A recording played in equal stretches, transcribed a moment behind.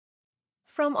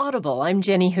From Audible, I'm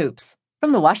Jenny Hoops.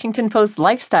 From the Washington Post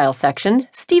Lifestyle section,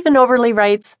 Stephen Overley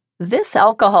writes, "This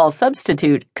alcohol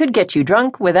substitute could get you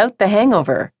drunk without the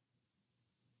hangover."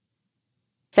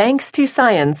 Thanks to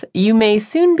science, you may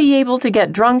soon be able to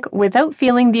get drunk without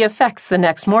feeling the effects the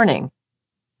next morning.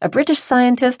 A British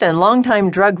scientist and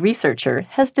longtime drug researcher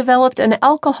has developed an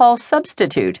alcohol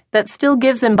substitute that still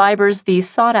gives imbibers the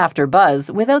sought-after buzz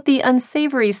without the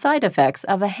unsavory side effects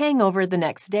of a hangover the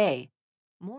next day.